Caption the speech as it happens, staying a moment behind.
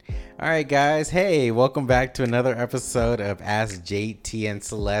All right, guys. Hey, welcome back to another episode of Ask JT and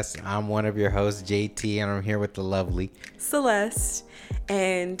Celeste. I'm one of your hosts, JT, and I'm here with the lovely Celeste,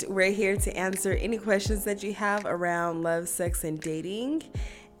 and we're here to answer any questions that you have around love, sex, and dating.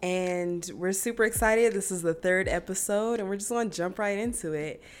 And we're super excited. This is the third episode, and we're just going to jump right into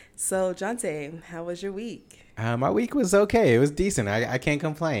it. So, Jonte, how was your week? My week was okay. It was decent. I can't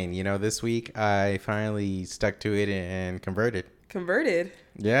complain. You know, this week I finally stuck to it and converted. Converted?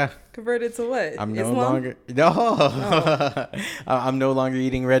 Yeah. Converted to what? I'm Islam? no longer I'm no longer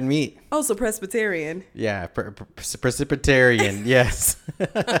eating red meat. Oh, so Presbyterian. Yeah, precipitarian. Yes.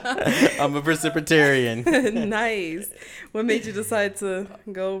 I'm a precipitarian. Nice. What made you decide to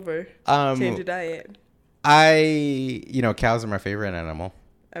go over? Change your diet? Cows are my favorite animal.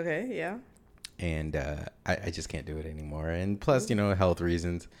 Okay, yeah. And I just can't do it anymore. And plus, health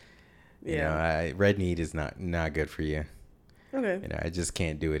reasons. Yeah. Red meat is not good for you. Okay. I just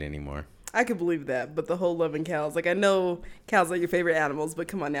can't do it anymore. I could believe that, but the whole loving cows, like I know cows are your favorite animals, but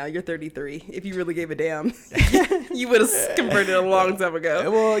come on now, you're 33. If you really gave a damn, you would have converted a long time ago.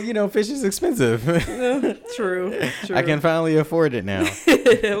 Well, fish is expensive. True. I can finally afford it now.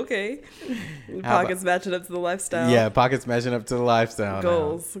 Okay. Pockets matching up to the lifestyle. Yeah, pockets matching up to the lifestyle.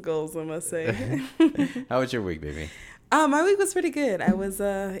 Goals, I must say. How was your week, baby? My week was pretty good. I was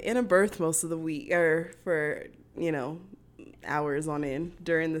in a birth most of the week, or for, hours on end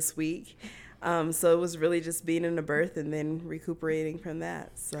during this week. So it was really just being in a birth and then recuperating from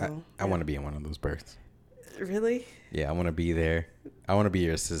that. So I want to be in one of those births. Really? Yeah, I want to be there. I want to be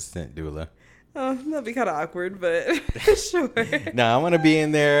your assistant doula. Oh, that'd be kind of awkward, but sure. No, I want to be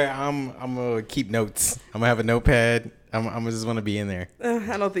in there. I'm gonna keep notes. I'm gonna have a notepad. I'm just want to be in there.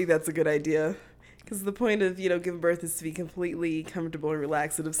 I don't think that's a good idea. Because the point of, giving birth is to be completely comfortable and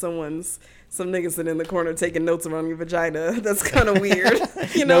relaxed. And if some nigga sitting in the corner taking notes around your vagina, that's kind of weird.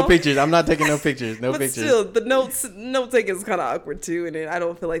 No pictures. I'm not taking no pictures. But pictures. Still, the note taking is kind of awkward too. And I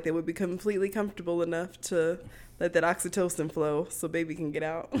don't feel like they would be completely comfortable enough to let that oxytocin flow so baby can get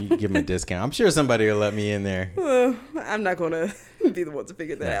out. You give me a discount. I'm sure somebody will let me in there. I'm not going to be the one to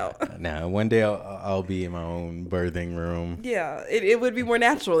figure that out. No, one day I'll be in my own birthing room. Yeah, it would be more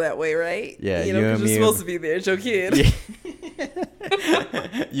natural that way, right? Yeah, because you're supposed to be there. It's your kid.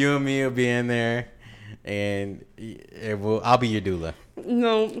 Yeah. You and me will be in there, and I'll be your doula.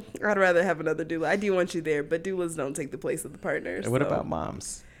 No, I'd rather have another doula. I do want you there, but doulas don't take the place of the partners. What about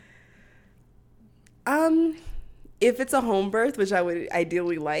moms? If it's a home birth, which I would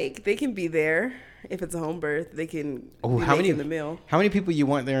ideally like, they can be there. If it's a home birth, they can be making the meal. How many people you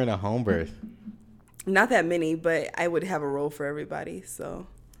want there in a home birth? Not that many, but I would have a role for everybody. So,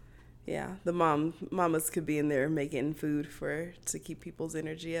 yeah, the mamas could be in there making food to keep people's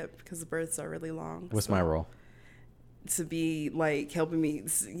energy up because the births are really long. What's my role? To be like helping me.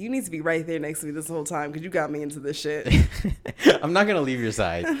 You need to be right there next to me this whole time because you got me into this shit. I'm not gonna leave your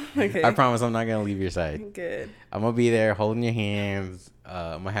side. Okay. I promise I'm not gonna leave your side. Good. I'm gonna be there holding your hands.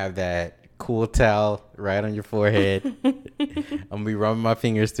 I'm gonna have that cool towel right on your forehead. I'm gonna be rubbing my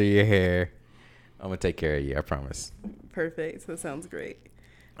fingers through your hair. I'm gonna take care of you. I promise. Perfect. That sounds great.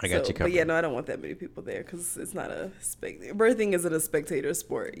 I got you covered. But yeah, no, I don't want that many people there because it's not birthing isn't a spectator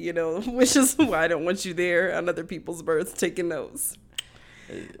sport, which is why I don't want you there on other people's births taking notes.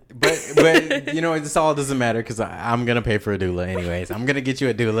 But this all doesn't matter because I'm gonna pay for a doula anyways. I'm gonna get you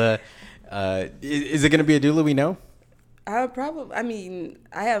a doula. Is it gonna be a doula we know? I have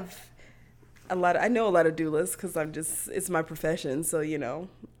I know a lot of doulas because it's my profession, so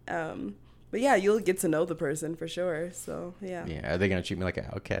but yeah, you'll get to know the person for sure. So yeah. Yeah. Are they gonna treat me like an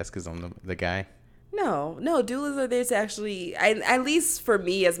outcast because I'm the guy? No, doulas are there to actually, at least for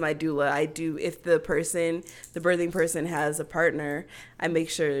me as my doula, I do, if the birthing person has a partner, I make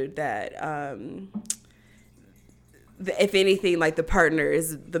sure that, if anything, like the partner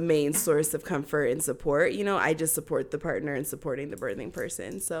is the main source of comfort and support, I just support the partner in supporting the birthing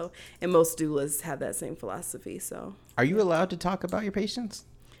person. So, and most doulas have that same philosophy, so. Are you allowed to talk about your patients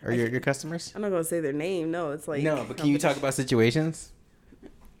or your customers? I'm not going to say their name, no, it's like. No, but can you talk about situations?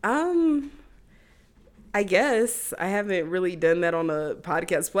 I guess I haven't really done that on a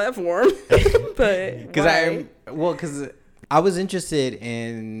podcast platform, but because I was interested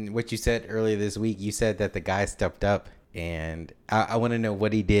in what you said earlier this week. You said that the guy stepped up, and I want to know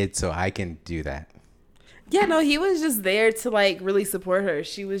what he did so I can do that. Yeah, no, he was just there to like really support her.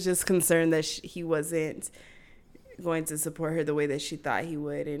 She was just concerned that he wasn't going to support her the way that she thought he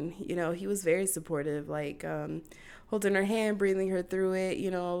would, and he was very supportive, like holding her hand, breathing her through it,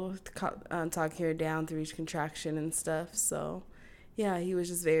 talking her down through each contraction and stuff. So, yeah, he was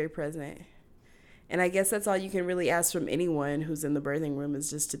just very present. And I guess that's all you can really ask from anyone who's in the birthing room,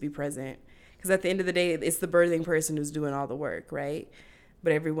 is just to be present. Because at the end of the day, it's the birthing person who's doing all the work, right?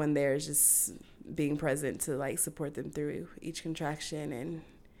 But everyone there is just being present to like support them through each contraction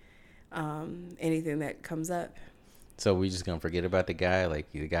and anything that comes up. So we just gonna forget about the guy?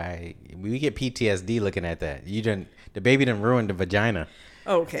 Like the guy, we get PTSD looking at that. The baby done ruined the vagina.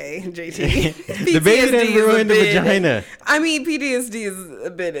 Okay, JT. The baby done ruined the vagina. I mean, PTSD is a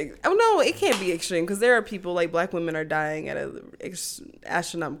bit. Oh no, it can't be extreme because there are people like black women are dying at an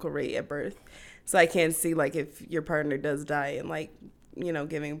astronomical rate at birth. So I can see like if your partner does die and like, you know,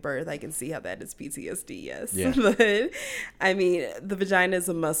 giving birth, I can see how that is PTSD. Yes, yeah. But I mean, the vagina is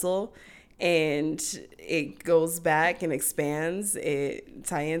a muscle. And it goes back and expands, it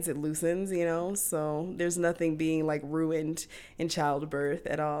tightens, it loosens, you know. So there's nothing being like ruined in childbirth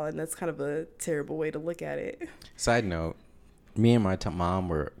at all. And that's kind of a terrible way to look at it. Side note, me and my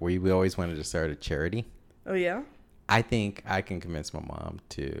mom we always wanted to start a charity. Oh, yeah? I think I can convince my mom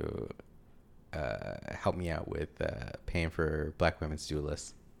to help me out with paying for black women's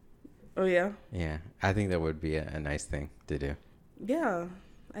doulas. Oh, yeah? Yeah, I think that would be a nice thing to do. Yeah.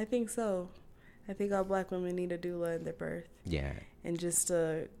 I think so. I think all black women need a doula in their birth. Yeah. And just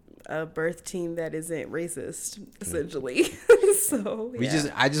a birth team that isn't racist, essentially. So, yeah.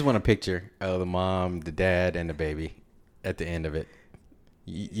 I just want a picture of the mom, the dad, and the baby at the end of it.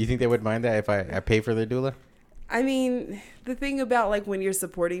 You think they would mind that if I pay for their doula? I mean, the thing about like when you're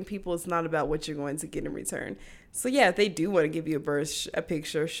supporting people, it's not about what you're going to get in return. So, yeah, if they do want to give you a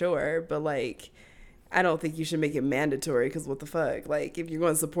picture, sure. But like, I don't think you should make it mandatory because what the fuck? Like, if you're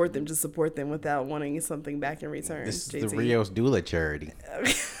going to support them, just support them without wanting something back in return. This is JT. the Rios doula charity.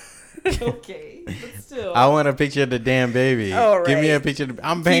 Okay, but still. I want a picture of the damn baby. All right. Give me a picture.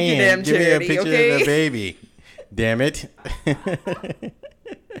 I'm paying. Give me a picture of the baby. Damn it.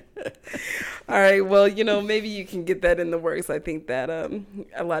 All right. Well, you know, maybe you can get that in the works. I think that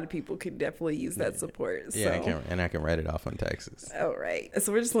a lot of people could definitely use that support. Yeah, so. I can write it off on taxes. All right.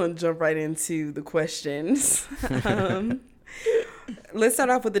 So we're just going to jump right into the questions. Let's start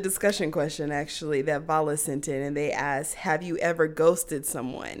off with the discussion question, actually, that Vala sent in. And they asked, have you ever ghosted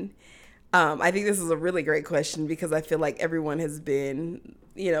someone? I think this is a really great question because I feel like everyone has been,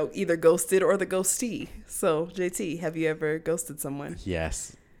 you know, either ghosted or the ghostee. So, JT, have you ever ghosted someone?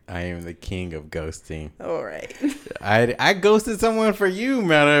 Yes. I am the king of ghosting. All right. I ghosted someone for you,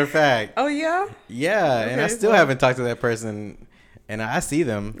 matter of fact. Oh, yeah? Yeah, okay, and I still haven't talked to that person. And I see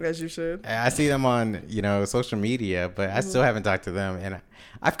them. As you should. I see them on, you know, social media, but I still haven't talked to them. And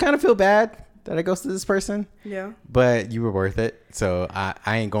I kind of feel bad that I ghosted this person. Yeah. But you were worth it. So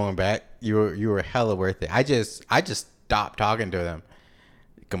I ain't going back. You were hella worth it. I just stopped talking to them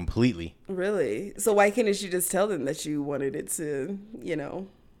completely. Really? So why couldn't you just tell them that you wanted it to, you know?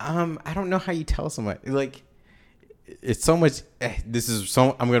 I don't know how you tell someone. Like, it's so much.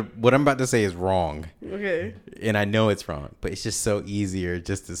 What I'm about to say is wrong. Okay. And I know it's wrong, but it's just so easier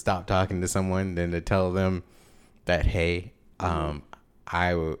just to stop talking to someone than to tell them that, hey, I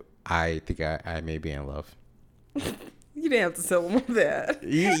think I may be in love. You didn't have to tell them that.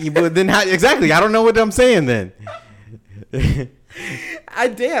 But then how exactly? I don't know what I'm saying then. I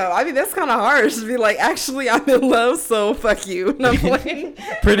mean, that's kind of harsh to be like, actually, I'm in love, so fuck you. No, I'm playing.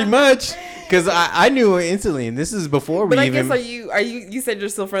 Pretty much, because I knew instantly, and this is before we even. But I guess are you? You said you're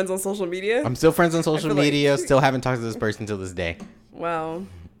still friends on social media. I'm still friends on social media. Still haven't talked to this person till this day. Wow.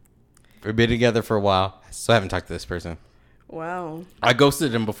 We've been together for a while. Still haven't talked to this person. Wow. I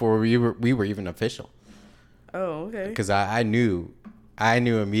ghosted him before we were even official. Oh, okay. Because I knew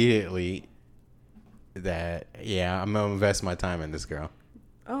immediately that I'm gonna invest my time in this girl.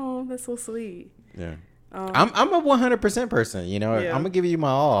 Oh, that's so sweet. Yeah. I'm a 100% person, you know. Yeah. I'm gonna give you my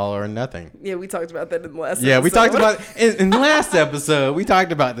all or nothing. Yeah, we talked about that in the last episode. Yeah, we talked about in the last episode. We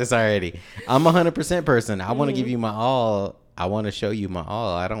talked about this already. I'm a 100% person. I want to give you my all. I want to show you my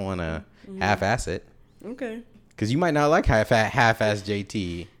all. I don't want to half-ass it. Okay. Because you might not like half-ass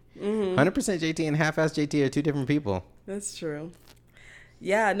JT. 100% JT and half-ass JT are two different people. That's true.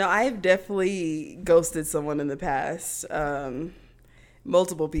 Yeah, no, I've definitely ghosted someone in the past.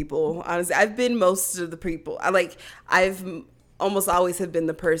 Multiple people. Honestly, I've been most of the people. I've almost always have been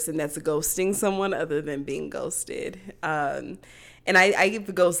the person that's ghosting someone other than being ghosted. And I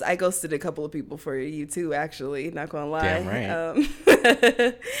ghosted a couple of people for you too, actually, not gonna lie. Damn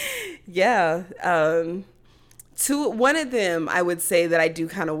right. Yeah. One of them, I would say that I do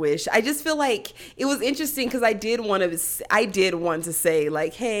kind of wish. I just feel like it was interesting because I did want to say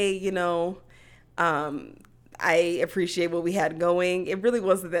like, hey, you know, I appreciate what we had going. It really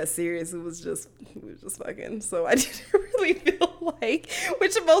wasn't that serious. We were just fucking. So I didn't really feel like,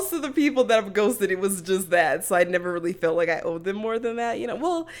 which most of the people that I've ghosted, it was just that. So I never really felt like I owed them more than that.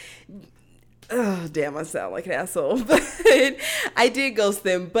 Well, oh, damn, I sound like an asshole. But I did ghost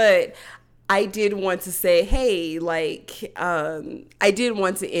them. But I did want to say, hey, like, I did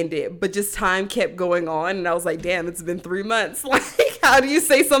want to end it, but just time kept going on. And I was like, damn, it's been 3 months. Like, how do you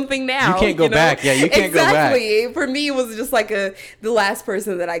say something now? You can't go back. Yeah, you can't go back. Exactly. For me, it was just like the last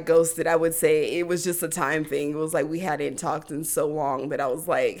person that I ghosted, I would say it was just a time thing. It was like we hadn't talked in so long, but I was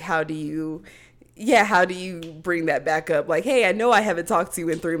like, how do you bring that back up? Like, hey, I know I haven't talked to you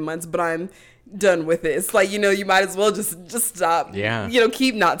in 3 months, but I'm done with it. It's like, you might as well just stop. Yeah.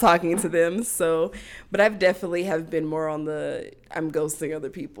 Keep not talking to them. So, but I've definitely have been more on the I'm ghosting other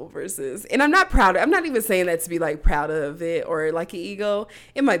people versus, and I'm not proud. I'm not even saying that to be like proud of it or like an ego.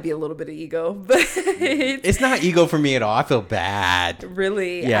 It might be a little bit of ego, but it's not ego for me at all. I feel bad.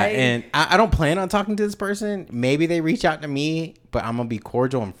 Really? Yeah. And I don't plan on talking to this person. Maybe they reach out to me, but I'm going to be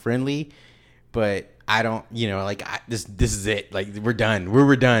cordial and friendly. But I don't, this is it. Like, we're done. We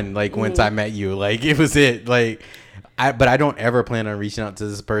were done. Like, once I met you, like, it was it. Like, but I don't ever plan on reaching out to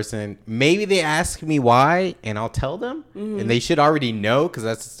this person. Maybe they ask me why, and I'll tell them. And they should already know, because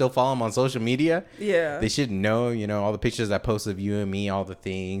I still follow them on social media. Yeah. They should know, all the pictures I post of you and me, all the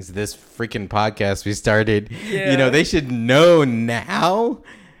things, this freaking podcast we started. Yeah. They should know now.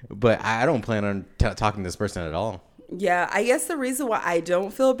 But I don't plan on talking to this person at all. Yeah, I guess the reason why I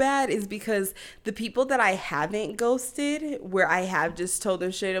don't feel bad is because the people that I haven't ghosted, where I have just told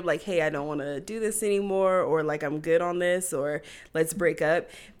them straight up, like, hey, I don't want to do this anymore, or like, I'm good on this, or let's break up.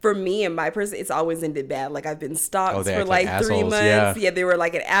 For me and my person, it's always ended bad. Like, I've been stalked for like 3 months. Yeah, they were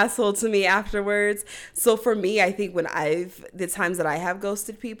like an asshole to me afterwards. So for me, I think the times that I have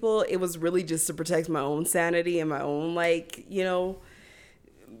ghosted people, it was really just to protect my own sanity and my own, like,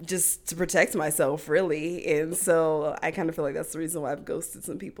 just to protect myself, really. And so I kind of feel like that's the reason why I've ghosted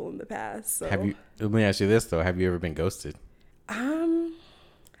some people in the past. So let me ask you this though, have you ever been ghosted? I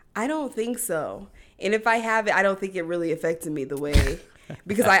don't think so. And if I have it, I don't think it really affected me the way,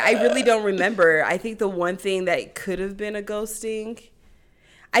 because I really don't remember. I think the one thing that could have been a ghosting,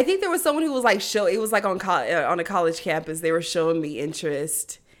 I think there was someone who was like it was like on a college campus, they were showing me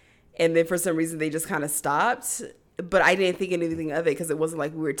interest, and then for some reason they just kind of stopped. But I didn't think anything of it, because it wasn't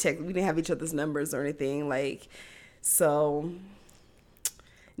like we didn't have each other's numbers or anything. Like, so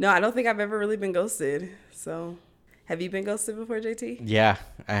no, I don't think I've ever really been ghosted. So have you been ghosted before, JT? Yeah,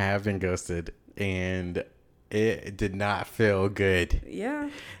 I have been ghosted, and it did not feel good. Yeah.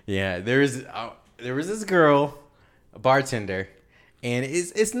 Yeah. There was this girl, a bartender, and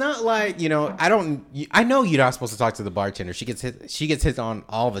it's not like, I know you're not supposed to talk to the bartender. She gets hit on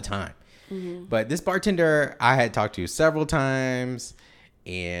all the time. Mm-hmm. But this bartender I had talked to several times,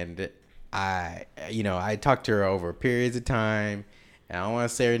 and I talked to her over periods of time. And I don't want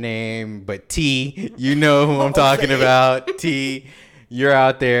to say her name, but T, you know who I'm talking about. T, you're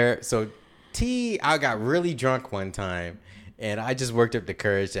out there. So T, I got really drunk one time, and I just worked up the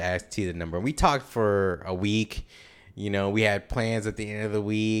courage to ask T the number. We talked for a week. We had plans at the end of the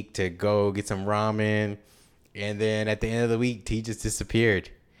week to go get some ramen. And then at the end of the week, T just disappeared.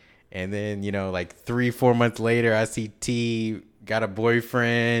 And then, like 3-4 months later, I see T got a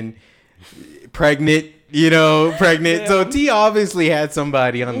boyfriend, pregnant. Yeah. So T obviously had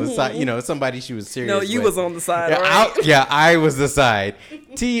somebody on the side, somebody she was serious with. No, you was on the side, right? I was the side.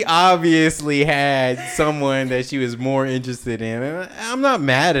 T obviously had someone that she was more interested in. And I'm not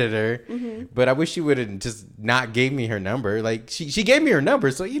mad at her, but I wish she would have just not gave me her number. Like, she gave me her number.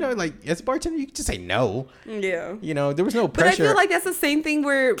 So, like, as a bartender, you can just say no. Yeah. There was no pressure. But I feel like that's the same thing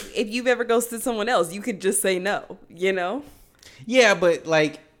where if you've ever ghosted someone else, you could just say no, Yeah, but,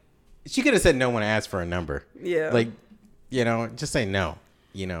 like, she could have said no when I asked for a number. Yeah. Like, just say no,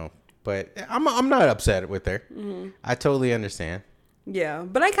 But I'm not upset with her. Mm-hmm. I totally understand. Yeah,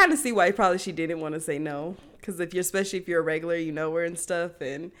 but I kind of see why probably she didn't want to say no, because especially if you're a regular, her and stuff.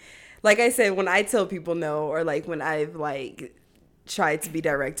 And like I said, when I tell people no, or like when I've like tried to be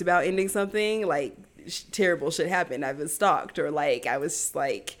direct about ending something, like terrible shit happened. I was stalked, or like I was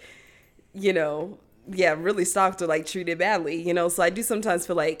like, really stalked or like treated badly, so I do sometimes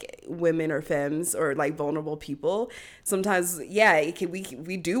feel like women or femmes or like vulnerable people sometimes,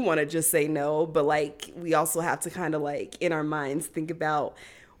 we do want to just say no, but like we also have to kind of like in our minds think about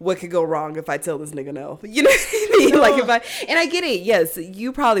what could go wrong if I tell this nigga no, you know what I mean? No. Like and I get it, yes,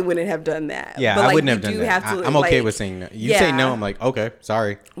 you probably wouldn't have done that, but like, I wouldn't have done that. I'm okay with saying no. You say no, I'm like, okay,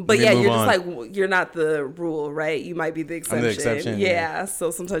 sorry, but you're just like, you're not the rule, right? You might be the exception. I'm the exception. Yeah,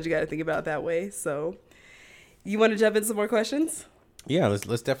 so sometimes you got to think about it that way. So You want to jump into some more questions? Yeah,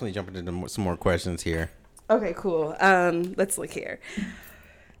 let's definitely jump into some more questions here. Okay, cool. Let's look here.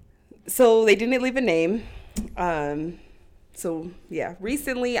 So they didn't leave a name. So yeah,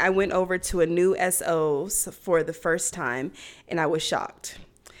 recently I went over to a new SO's for the first time and I was shocked.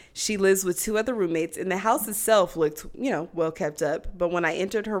 She lives with 2 other roommates and the house itself looked, well kept up. But when I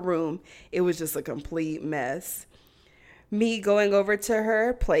entered her room, it was just a complete mess. Me going over to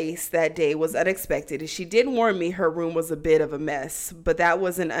her place that day was unexpected. She did warn me her room was a bit of a mess, but that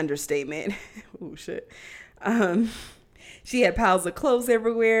was an understatement. Oh, shit. She had piles of clothes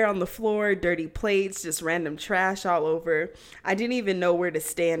everywhere on the floor, dirty plates, just random trash all over. I didn't even know where to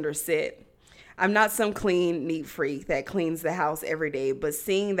stand or sit. I'm not some clean, neat freak that cleans the house every day, but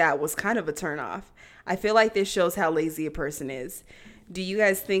seeing that was kind of a turnoff. I feel like this shows how lazy a person is. Do you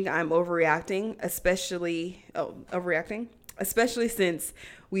guys think I'm overreacting, especially since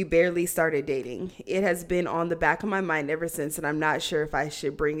we barely started dating? It has been on the back of my mind ever since, and I'm not sure if I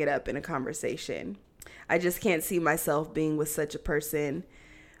should bring it up in a conversation. I just can't see myself being with such a person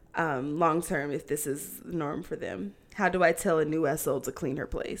long term if this is the norm for them. How do I tell a new SO to clean her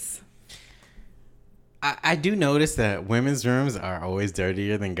place? I do notice that women's rooms are always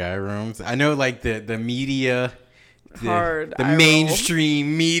dirtier than guy rooms. I know, like, the media, the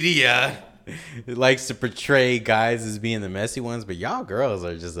mainstream media likes to portray guys as being the messy ones, but y'all girls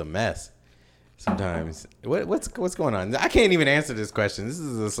are just a mess sometimes. What's going on? I can't even answer this question. This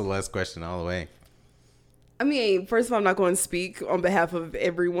is a Celeste question all the way. I mean, first of all, I'm not going to speak on behalf of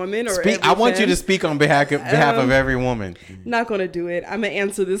every woman or I want you to speak on behalf of every woman. Not going to do it. I'm going to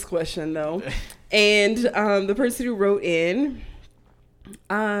answer this question, though. And the person who wrote in,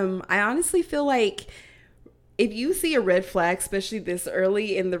 I honestly feel like if you see a red flag, especially this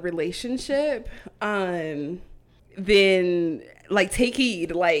early in the relationship, then like take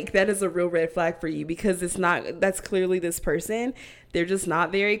heed. Like that is a real red flag for you because that's clearly this person. They're just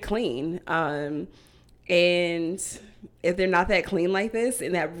not very clean. And if they're not that clean like this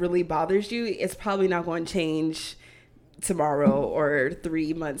and that really bothers you, it's probably not going to change tomorrow or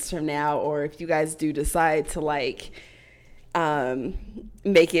 3 months from now. Or if you guys do decide to like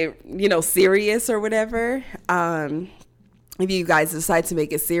make it, serious or whatever. If you guys decide to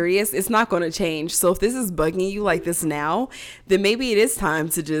make it serious, it's not going to change. So if this is bugging you like this now, then maybe it is time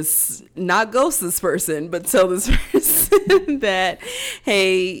to just not ghost this person, but tell this person that,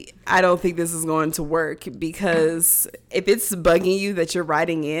 hey, I don't think this is going to work. Because if it's bugging you that you're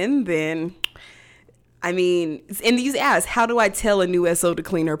writing in, then I mean, and these ask, how do I tell a new SO to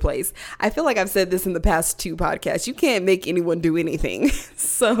clean her place? I feel like I've said this in the past 2 podcasts. You can't make anyone do anything.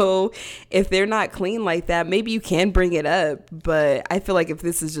 So if they're not clean like that, maybe you can bring it up. But I feel like if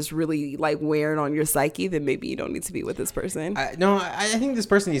this is just really like wearing on your psyche, then maybe you don't need to be with this person. I think this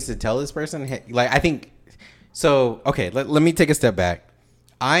person needs to tell this person. Like, I think so. Okay, let me take a step back.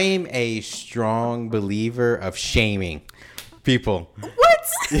 I'm a strong believer of shaming people. What?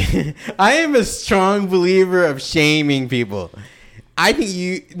 I am a strong believer of shaming people. I think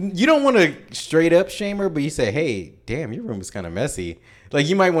you don't want to straight up shame her, but you say, hey, damn, your room is kind of messy. Like,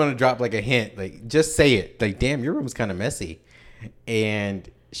 you might want to drop like a hint, like just say it, like, damn, your room is kind of messy, and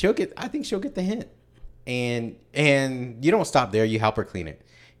I think she'll get the hint, and you don't stop there. You help her clean it.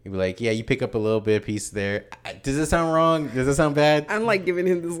 You'd be like, yeah, you pick up a little bit of piece there. Does it sound wrong? Does it sound bad? I'm like giving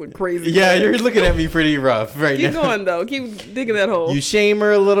him this look crazy. Yeah, you're looking at me pretty rough right now. Keep going, though. Keep digging that hole. You shame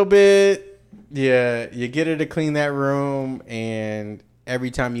her a little bit. Yeah, you get her to clean that room, and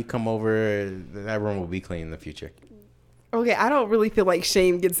every time you come over, that room will be clean in the future. Okay, I don't really feel like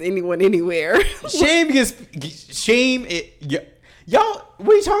shame gets anyone anywhere. Y'all,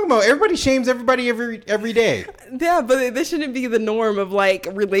 what are you talking about? Everybody shames everybody every day. Yeah, but this shouldn't be the norm of like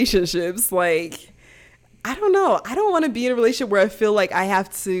relationships. Like, I don't know. I don't want to be in a relationship where I feel like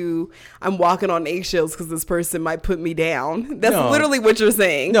I'm walking on eggshells because this person might put me down. That's literally what you're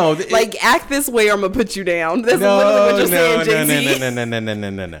saying. No, act this way or I'm gonna put you down. That's literally what you're saying,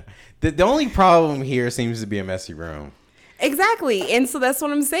 JT. No. The only problem here seems to be a messy room. Exactly. And so that's what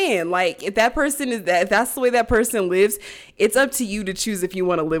I'm saying. Like, if that's the way that person lives, it's up to you to choose if you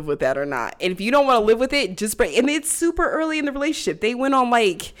want to live with that or not. And if you don't want to live with it, just break. And it's super early in the relationship. They went on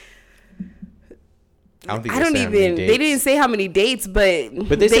like, they didn't say how many dates, but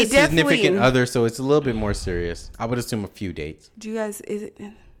they said significant other, so it's a little bit more serious. I would assume a few dates. Do you guys,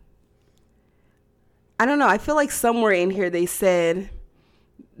 I don't know. I feel like somewhere in here they said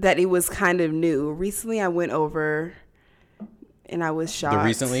that it was kind of new. Recently I went over and I was shocked.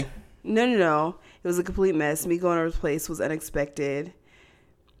 Recently? No. It was a complete mess. Me going over the place was unexpected.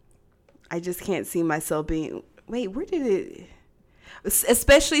 I just can't see myself being... Wait, where did it...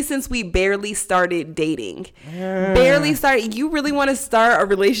 especially since we barely started dating. Barely started. You really want to start a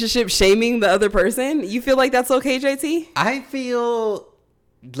relationship shaming the other person? You feel like that's okay, JT? I feel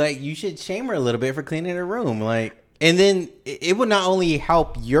like you should shame her a little bit for cleaning her room. Like, and then it would not only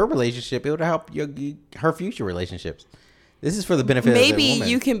help your relationship, it would help her future relationships. This is for the benefit of the woman. Maybe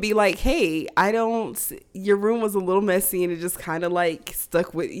you can be like, hey, your room was a little messy and it just kind of like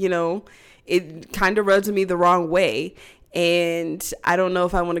stuck with, it kind of rubbed me the wrong way. And I don't know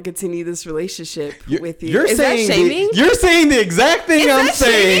if I want to continue this relationship with you. Is that shaming? You're saying the exact thing I'm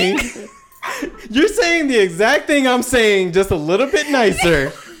saying. You're saying the exact thing I'm saying, just a little bit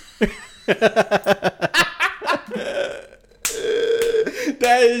nicer.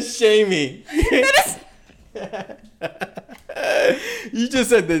 That is shaming. You just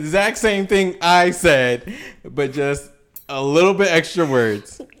said the exact same thing I said, but just a little bit extra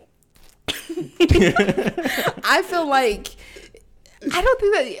words. I feel like I don't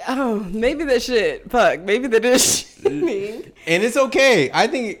think that. Maybe that shit. Fuck. Maybe that is shaming. And it's okay. I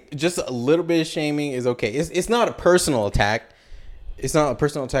think just a little bit of shaming is okay. It's not a personal attack. It's not a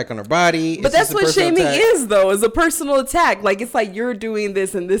personal attack on her body. But that's what shaming is, though, is a personal attack. Like, it's like you're doing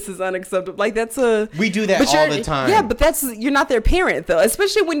this and this is unacceptable. Like, we do that all the time. Yeah, but you're not their parent, though.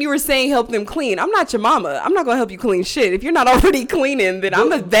 Especially when you were saying help them clean. I'm not your mama. I'm not going to help you clean shit. If you're not already cleaning, then I'm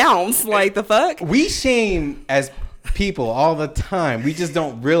going to bounce. Like, the fuck? We shame as people all the time. We just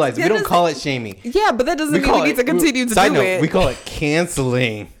don't realize it. We don't call it shaming. Yeah, but that doesn't mean we need to continue to do it. We call it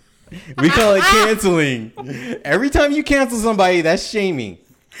canceling. We call it canceling. Every time you cancel somebody, that's shaming.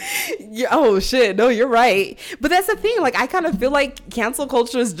 Oh shit, no, you're right. But that's the thing, like I kind of feel like cancel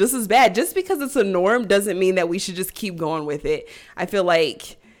culture is just as bad. Just because it's a norm doesn't mean that we should just keep going with it. I feel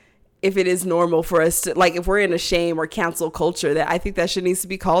like if it is normal for us to, like, if we're in a shame or cancel culture, that I think that shit needs to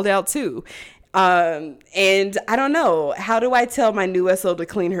be called out too. And I don't know, how do I tell my new SO to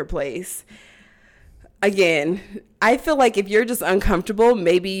clean her place? Again, I feel like if you're just uncomfortable,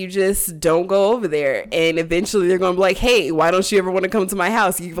 maybe you just don't go over there. And eventually they're going to be like, hey, why don't you ever want to come to my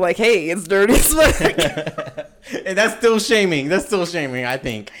house? You be like, hey, it's dirty as fuck. And that's still shaming. That's still shaming, I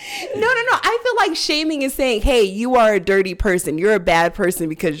think. No. I feel like shaming is saying, hey, you are a dirty person. You're a bad person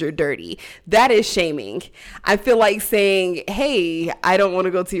because you're dirty. That is shaming. I feel like saying, hey, I don't want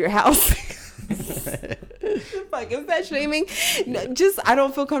to go to your house. Fuck, is that shaming? No, just, I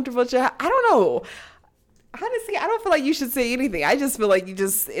don't feel comfortable at your house. I don't know. Honestly, I don't feel like you should say anything. I just feel like you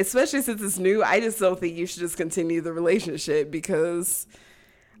just, especially since it's new, I just don't think you should just continue the relationship because,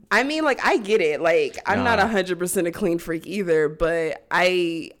 I mean, like, I get it. Like, I'm not 100% a clean freak either, but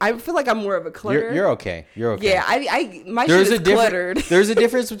I feel like I'm more of a clutter. You're okay. You're okay. Yeah, my shit is cluttered. There's a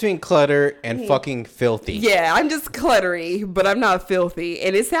difference between clutter and fucking filthy. Yeah, I'm just cluttery, but I'm not filthy.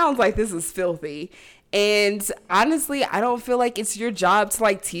 And it sounds like this is filthy. And honestly, I don't feel like it's your job to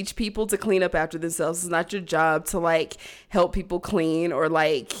like teach people to clean up after themselves. It's not your job to like help people clean or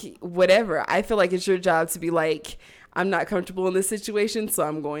like whatever. I feel like it's your job to be like, I'm not comfortable in this situation, so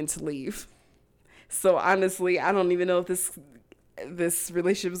I'm going to leave. So honestly, I don't even know if this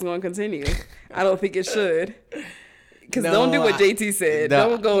relationship is going to continue. I don't think it should. Because don't do what JT said.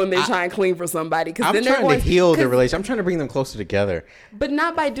 Don't go and they try and clean for somebody. Because then they're trying to heal the relationship. I'm trying to bring them closer together. But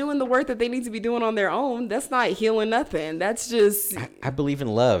not by doing the work that they need to be doing on their own. That's not healing nothing. That's just... I believe in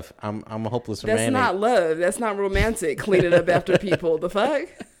love. I'm a hopeless romantic. That's not love. That's not romantic. Cleaning up after people. The fuck?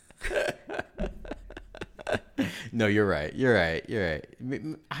 No, you're right. You're right.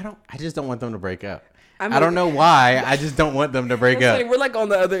 I just don't want them to break up. I don't know why. I just don't want them to break up. Funny. We're like on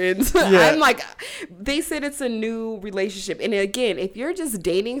the other end. Yeah. I'm like, they said it's a new relationship. And again, if you're just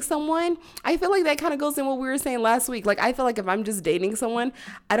dating someone, I feel like that kind of goes in what we were saying last week. Like, I feel like if I'm just dating someone,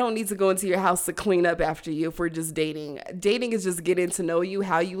 I don't need to go into your house to clean up after you if we're just dating. Dating is just getting to know you,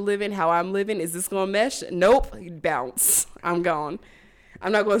 how you living, how I'm living. Is this going to mesh? Nope. Bounce. I'm gone.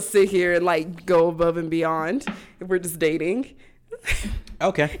 I'm not going to sit here and like go above and beyond if we're just dating.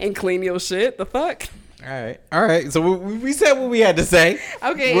 Okay. And clean your shit. The fuck? All right. So we said what we had to say.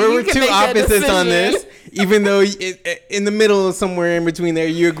 Okay. We're two opposites on this, even though in the middle, somewhere in between there,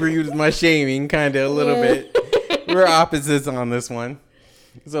 you agree with my shaming, kind of a little bit. We're opposites on this one.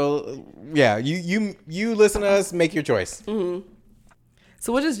 So yeah, you listen to us, make your choice. Mm-hmm.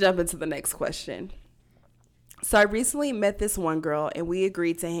 So we'll just jump into the next question. So I recently met this one girl, and we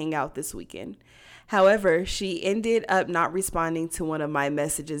agreed to hang out this weekend. However, she ended up not responding to one of my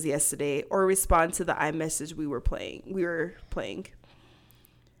messages yesterday or respond to the iMessage we were playing.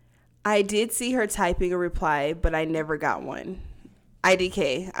 I did see her typing a reply, but I never got one.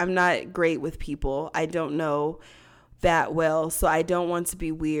 IDK, I'm not great with people. I don't know that well, so I don't want to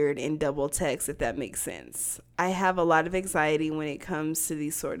be weird and double text, if that makes sense. I have a lot of anxiety when it comes to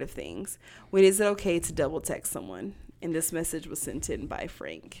these sort of things. When is it okay to double text someone? And this message was sent in by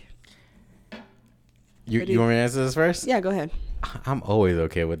Frank. You want me to answer this first? Yeah, go ahead. I'm always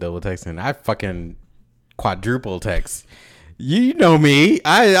okay with double texting. I fucking quadruple text. You know me.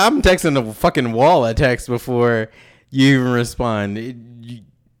 I'm texting the fucking wall of text before you even respond. You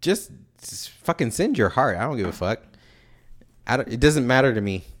just fucking send your heart. I don't give a fuck. It doesn't matter to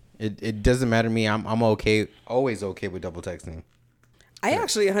me. It doesn't matter to me. I'm okay. Always okay with double texting. I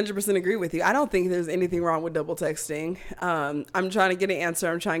actually 100% agree with you. I don't think there's anything wrong with double texting. I'm trying to get an answer.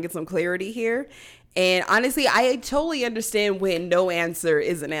 I'm trying to get some clarity here. And honestly, I totally understand when no answer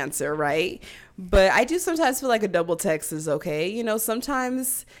is an answer, right? But I do sometimes feel like a double text is okay. You know,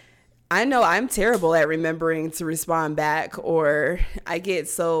 sometimes I know I'm terrible at remembering to respond back, or I get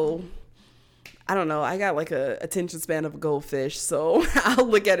so, I don't know, I got like a attention span of a goldfish. So I'll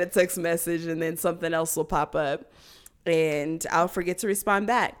look at a text message and then something else will pop up and I'll forget to respond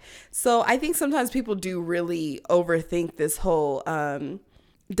back. So I think sometimes people do really overthink this whole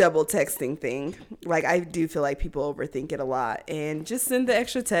double texting thing. Like, I do feel like people overthink it a lot, and just send the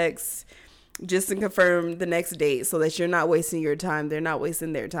extra text just to confirm the next date so that you're not wasting your time. They're not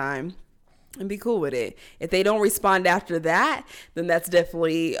wasting their time, and be cool with it. If they don't respond after that, then that's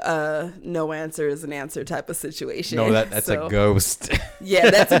definitely no answer is an answer type of situation. No, that's a ghost.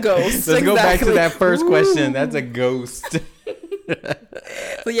 Yeah, that's a ghost. Let's go back to that first question. That's a ghost.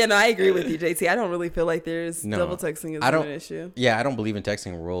 So yeah, no, I agree with you, JT. I don't really feel like there's double texting is an issue. Yeah, I don't believe in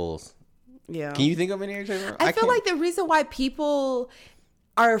texting rules. Yeah. Can you think of any example? I feel like the reason why people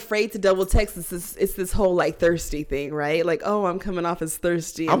are afraid to double text is this whole like thirsty thing, right? Like, oh, I'm coming off as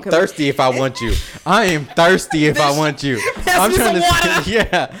thirsty. I'm thirsty if I want you. I am thirsty if I want you. I'm trying to say,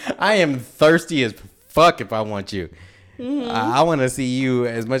 yeah, I am thirsty as fuck if I want you. Mm-hmm. I want to see you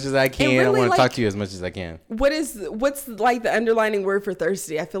as much as I can. Really, I want to talk to you as much as I can. What's like the underlining word for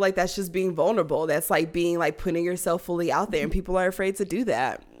thirsty? I feel like that's just being vulnerable. That's like being like putting yourself fully out there, and people are afraid to do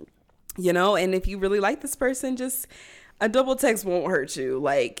that. You know, and if you really like this person, just a double text won't hurt you.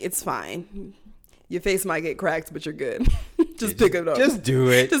 Like, it's fine. Your face might get cracked, but you're good. Just pick it up. Just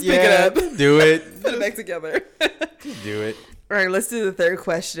do it. Just pick it up. Do it. Put it back together. Just do it. All right, let's do the third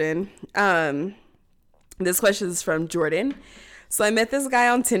question. This question is from Jordan. So I met this guy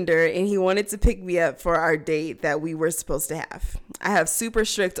on Tinder, and he wanted to pick me up for our date that we were supposed to have. I have super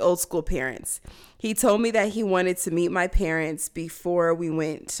strict old school parents. He told me that he wanted to meet my parents before we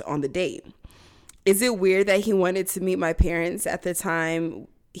went on the date. Is it weird that he wanted to meet my parents at the time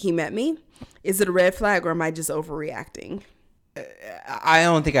he met me? Is it a red flag, or am I just overreacting? I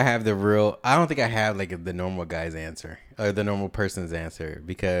don't think I have like the normal guy's answer or the normal person's answer,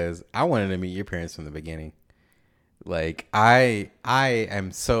 because I wanted to meet your parents from the beginning. Like, I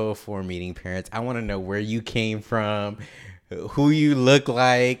am so for meeting parents. I want to know where you came from, who you look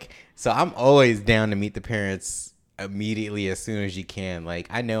like. So I'm always down to meet the parents immediately as soon as you can. Like,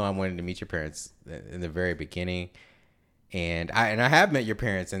 I know I wanted to meet your parents in the very beginning. And I have met your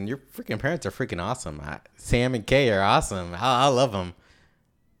parents, and your freaking parents are freaking awesome. Sam and Kay are awesome. I love them.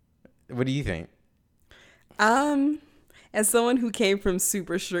 What do you think? As someone who came from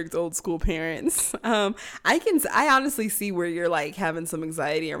super strict old school parents, I honestly see where you're like having some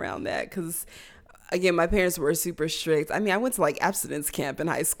anxiety around that, because again, my parents were super strict. I mean, I went to like abstinence camp in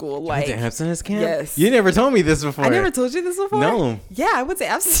high school. Like, you went to abstinence camp? Yes. You never told me this before. I never told you this before? No. Yeah, I went to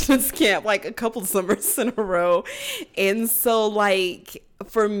abstinence camp like a couple summers in a row. And so like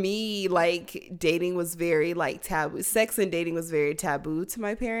for me, like dating was very like taboo. Sex and dating was very taboo to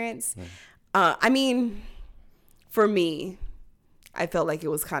my parents. I mean, for me, I felt like it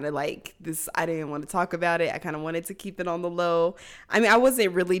was kind of like this. I didn't want to talk about it. I kind of wanted to keep it on the low. I mean, I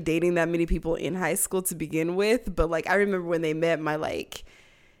wasn't really dating that many people in high school to begin with, but like I remember when they met my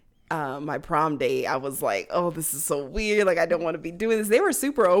my prom date, I was like, oh, this is so weird. Like, I don't want to be doing this. They were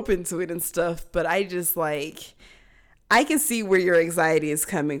super open to it and stuff, but I just like, I can see where your anxiety is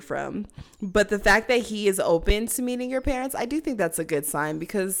coming from. But the fact that he is open to meeting your parents, I do think that's a good sign,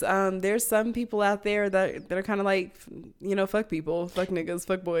 because there's some people out there that are kind of like, you know, fuck people, fuck niggas,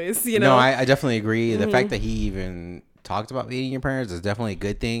 fuck boys, you know? No, I definitely agree. The fact that he even talked about meeting your parents is definitely a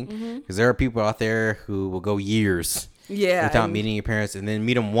good thing, because there are people out there who will go years without meeting your parents, and then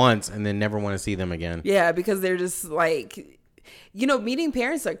meet them once and then never want to see them again. Yeah, because they're just like... You know, meeting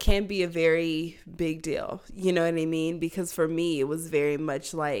parents can be a very big deal. You know what I mean? Because for me, it was very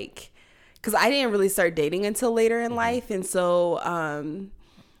much like, because I didn't really start dating until later in life. And so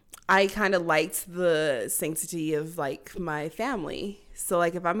I kind of liked the sanctity of like my family. So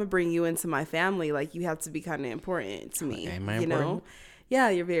like if I'm gonna bring you into my family, like you have to be kind of important to me. Am I you important? know? Yeah,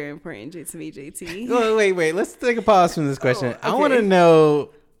 you're very important to me, JT. Wait. Let's take a pause from this question. Okay. I want to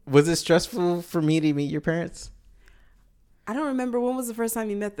know, was it stressful for me to meet your parents? I don't remember, when was the first time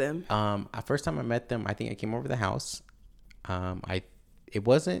you met them? First time I met them, I think I came over to the house. It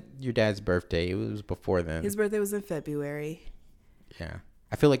wasn't your dad's birthday. It was before then. His birthday was in February. Yeah.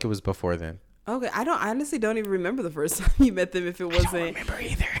 I feel like it was before then. Okay, I honestly don't even remember the first time you met them. If it wasn't, I don't remember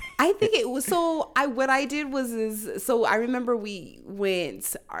either. I think it was. So what I did was I remember we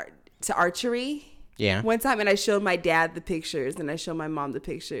went to archery. Yeah. One time, and I showed my dad the pictures, and I showed my mom the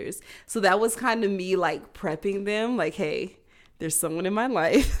pictures. So that was kind of me like prepping them, like, hey, there's someone in my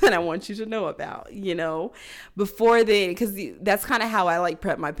life that I want you to know about, you know, before then, because that's kind of how I like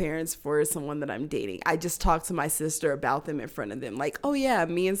prep my parents for someone that I'm dating. I just talk to my sister about them in front of them, like, oh yeah,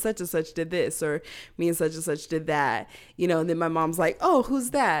 me and such did this, or me and such did that, you know. And then my mom's like, oh,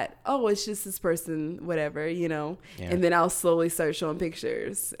 who's that? Oh, it's just this person, whatever, you know. Yeah. And then I'll slowly start showing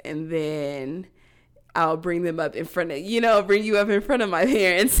pictures, and then I'll bring them up in front of, bring you up in front of my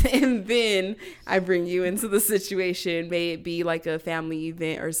parents. And then I bring you into the situation. May it be like a family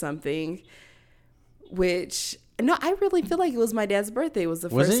event or something, which, no, I really feel like it was my dad's birthday. It was the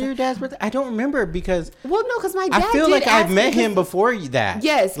first. Wasn't your dad's birthday? I don't remember because. Well, no, because my dad. I feel like I've met him before that.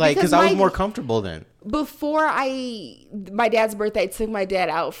 Yes. Like, because I was more comfortable then. Before my dad's birthday, I took my dad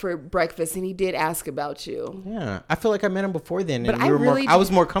out for breakfast, and he did ask about you. Yeah. I feel like I met him before then. But and I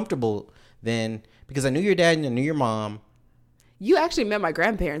was more comfortable then. Because I knew your dad and I knew your mom. You actually met my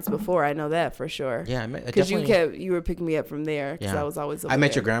grandparents before. I know that for sure. Yeah, I met. Because you were picking me up from there. Because I was always over I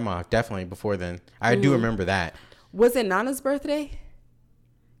met there. your grandma definitely before then. I do remember that. Was it Nana's birthday?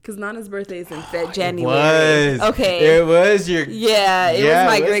 Because Nana's birthday is in January. It was. Okay. It was your. Yeah, it was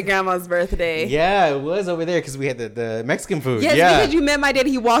my great grandma's birthday. Yeah, it was over there because we had the Mexican food. Yes, because you met my dad.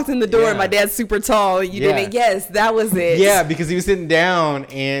 He walked in the door, and my dad's super tall. And you didn't. Yes, that was it. Yeah, because he was sitting down,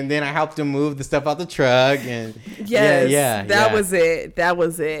 and then I helped him move the stuff out the truck, and that was it. That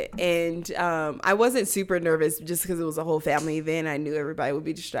was it. And I wasn't super nervous just because it was a whole family event. I knew everybody would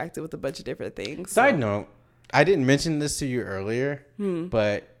be distracted with a bunch of different things. Side note. I didn't mention this to you earlier,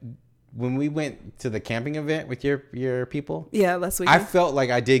 but when we went to the camping event with your people, last week, I felt like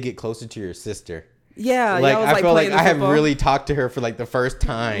I did get closer to your sister. Yeah, like I felt like I have really talked to her for like the first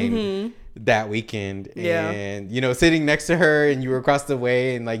time that weekend, and sitting next to her, and you were across the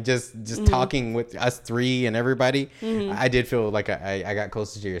way, and like just talking with us three and everybody. I did feel like I got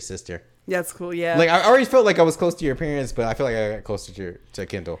closer to your sister. That's cool. Yeah. Like I already felt like I was close to your parents, but I feel like I got closer to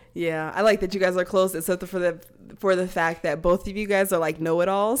Kendall. Yeah, I like that you guys are close, except for the fact that both of you guys are like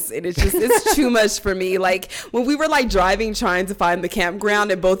know-it-alls, and it's too much for me. Like when we were like driving trying to find the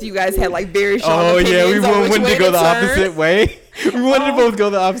campground, and both of you guys had like very strong opinions we wanted to go the opposite way. We wanted to both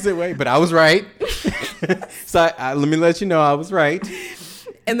go the opposite way, but I was right. So let me let you know I was right.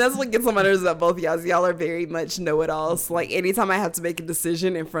 And that's what gets on my nerves about both y'all. Y'all are very much know-it-alls. Like anytime I have to make a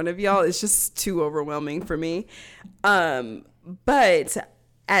decision in front of y'all, it's just too overwhelming for me. But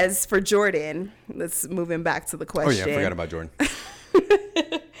as for Jordan, let's moving back to the question. Oh yeah, I forgot about Jordan.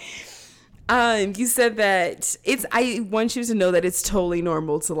 You said that I want you to know that it's totally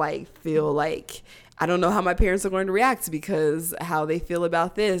normal to like feel like I don't know how my parents are going to react because how they feel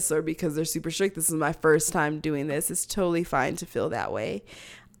about this or because they're super strict. This is my first time doing this. It's totally fine to feel that way.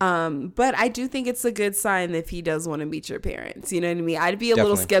 But I do think it's a good sign if he does want to meet your parents. You know what I mean? I'd be a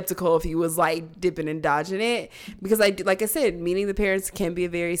little skeptical if he was like dipping and dodging it because like I said, meeting the parents can be a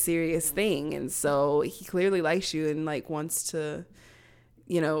very serious thing. And so he clearly likes you and like wants to,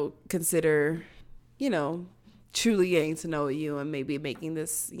 consider, truly getting to know you and maybe making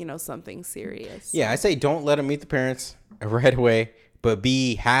this, something serious. Yeah, I say don't let him meet the parents right away, but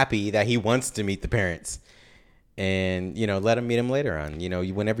be happy that he wants to meet the parents. And, let him meet him later on,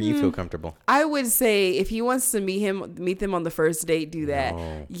 whenever you feel comfortable. I would say if he wants to meet them on the first date, do that.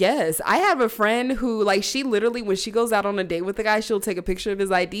 No. Yes. I have a friend who, like, she literally, when she goes out on a date with a guy, she'll take a picture of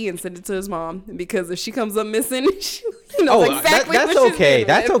his ID and send it to his mom. Because if she comes up missing, she knows exactly that's what okay. She's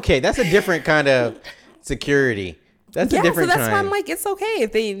That's okay. That's a different kind of security. That's a different kind. So that's why I'm like, it's okay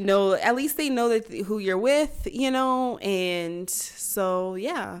if they know, at least they know that who you're with, and so,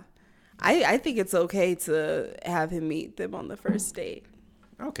 yeah. I think it's okay to have him meet them on the first date.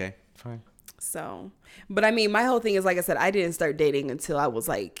 Okay, fine. So, but I mean, my whole thing is, like I said, I didn't start dating until I was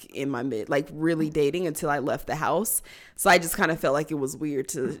like in my really dating until I left the house. So I just kind of felt like it was weird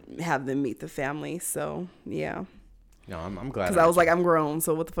to have them meet the family. So, yeah. No, I'm glad. Because I was like, I'm grown,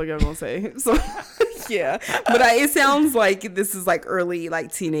 so what the fuck am I going to say? So, Yeah, but it sounds like this is like early,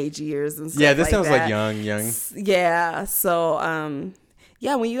 like teenage years and stuff. Yeah, this like sounds that. like young. Yeah, so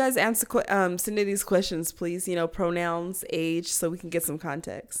yeah, when you guys answer send in these questions, please, pronouns, age, so we can get some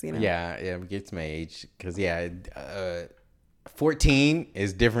context. Yeah, get my age because 14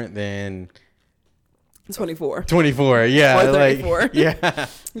 is different than 24. 24, yeah, or 34. Yeah,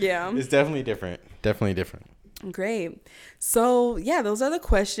 Yeah, it's definitely different. Great. So, yeah, those are the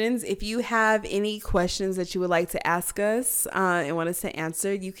questions. If you have any questions that you would like to ask us and want us to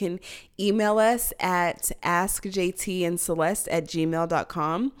answer, you can email us at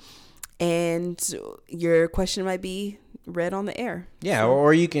askjtandceleste@gmail.com. And your question might be read on the air. Yeah,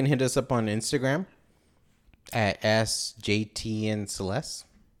 or you can hit us up on Instagram at askjtandceleste.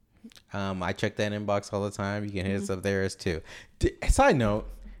 I check that inbox all the time. You can hit us up there as too. Side note,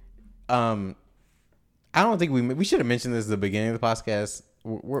 I don't think we should have mentioned this at the beginning of the podcast.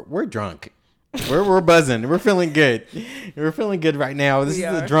 We're drunk. We're buzzing. We're feeling good. We're feeling good right now. This is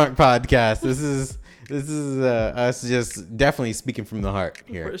a drunk podcast. This is us just definitely speaking from the heart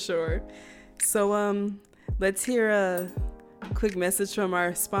here. For sure. So let's hear a quick message from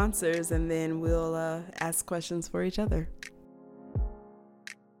our sponsors, and then we'll ask questions for each other.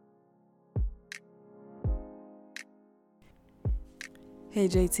 Hey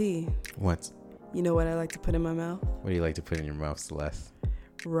JT. What? You know what I like to put in my mouth? What do you like to put in your mouth, Celeste?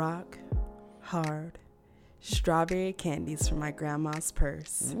 Rock hard strawberry candies from my grandma's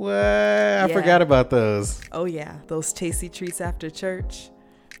purse. What? I forgot about those. Oh yeah, those tasty treats after church.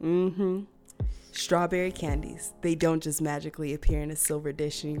 Strawberry candies. They don't just magically appear in a silver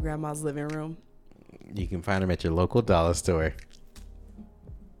dish in your grandma's living room. You can find them at your local dollar store.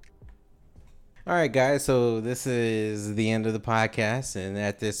 All right, guys, so this is the end of the podcast, and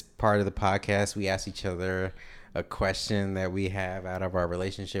at this part of the podcast, we ask each other a question that we have out of our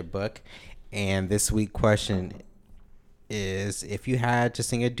relationship book, and this week's question is, if you had to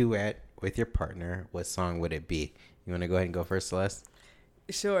sing a duet with your partner, what song would it be? You want to go ahead and go first, Celeste?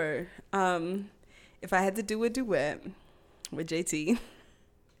 Sure. If I had to do a duet with JT,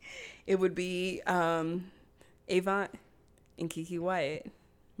 it would be Avant and Keke Wyatt,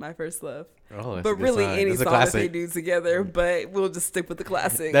 My First Love. Oh, but really any song that they do together, but we'll just stick with the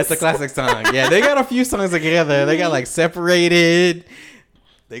classics. That's a classic song. Yeah, they got a few songs together. They got like Separated.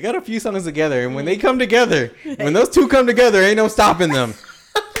 They got a few songs together, and when they come together, when those two come together, ain't no stopping them.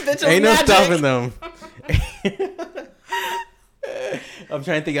 Ain't no stopping them. I'm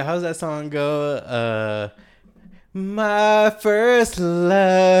trying to think of, how's that song go? My First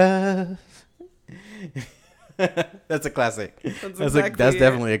Love. That's a classic. That's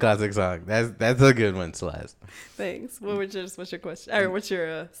definitely a classic song. That's a good one, Celeste. Thanks. What's your question? Or what's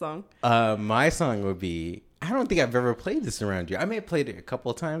your song? My song would be, I don't think I've ever played this around you. I may have played it a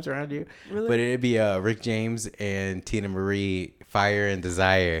couple of times around you. Really? But it'd be Rick James and Tina Marie, Fire and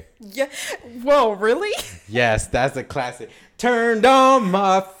Desire. Yeah. Whoa, really? Yes, that's a classic. Turned on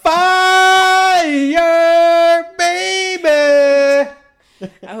my fire, baby.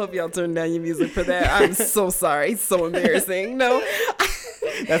 I hope y'all turn down your music for that. I'm so sorry. It's so embarrassing. No,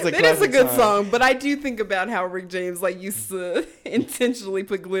 that's a that is a good song. But I do think about how Rick James used to intentionally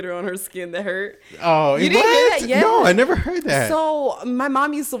put glitter on her skin that hurt. Oh, you didn't hear that yet? No, I never heard that. So my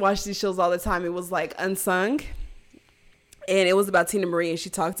mom used to watch these shows all the time. It was like Unsung, and it was about Tina Marie, and she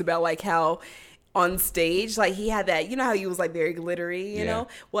talked about how on stage, he had that, how he was very glittery, you know?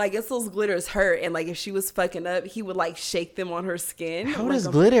 Well, I guess those glitters hurt, and if she was fucking up, he would shake them on her skin. How does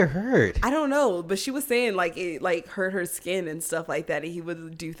glitter hurt? I don't know, but she was saying it hurt her skin and stuff like that, and he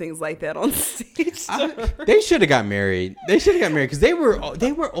would do things like that on stage. They should have got married. Because they were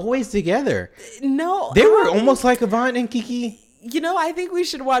always together. No, they were almost like Avant and Keke. I think we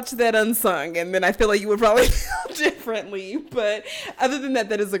should watch that Unsung, and then I feel like you would probably feel differently. But other than that,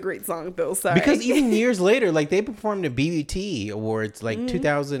 that is a great song, though. Sorry. Because even years later, they performed the BET Awards,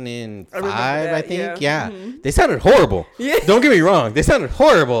 2005, I think. Yeah. Mm-hmm. They sounded horrible. Yeah. Don't get me wrong. They sounded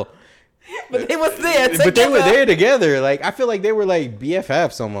horrible. But they was there together. But they were there together. I feel like they were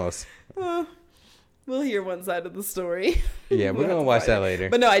BFFs almost. We'll hear one side of the story. Yeah, we're going to watch that later.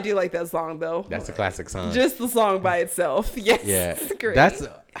 But no, I do like that song, though. That's a classic song. Just the song by itself. Yes. Yeah. It's great. I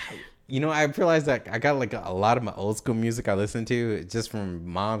realized that I got a lot of my old school music I listen to just from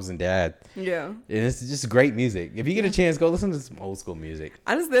moms and dad. Yeah. And it's just great music. If you get a chance, go listen to some old school music.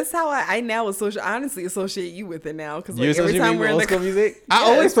 Honestly, that's how I now associate you with it now. Because every time we're in old school music, I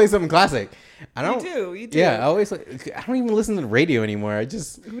always play something classic. You do. Yeah, I don't even listen to the radio anymore.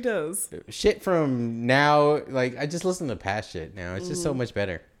 Who does? Shit from now, I just listen to past shit now. It's just so much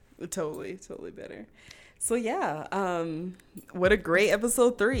better. Totally better. So yeah, what a great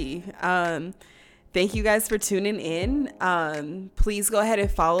episode 3. thank you guys for tuning in. Please go ahead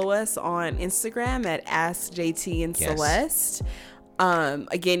and follow us on Instagram at AskJT and Celeste.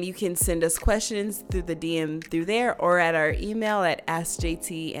 Again, you can send us questions through the DM through there or at our email at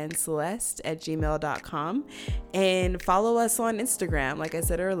askjtandceleste@gmail.com, and follow us on Instagram, like I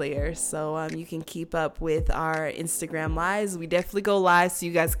said earlier, so you can keep up with our Instagram lives. We definitely go live so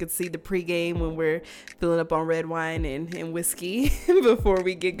you guys could see the pregame when we're filling up on red wine and whiskey before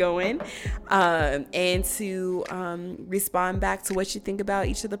we get going, and to respond back to what you think about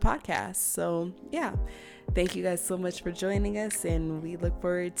each of the podcasts. So yeah. Thank you guys so much for joining us, and we look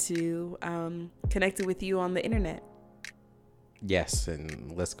forward to connecting with you on the internet. Yes,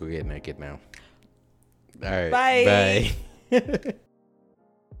 and let's go get naked now. All right. Bye. Bye.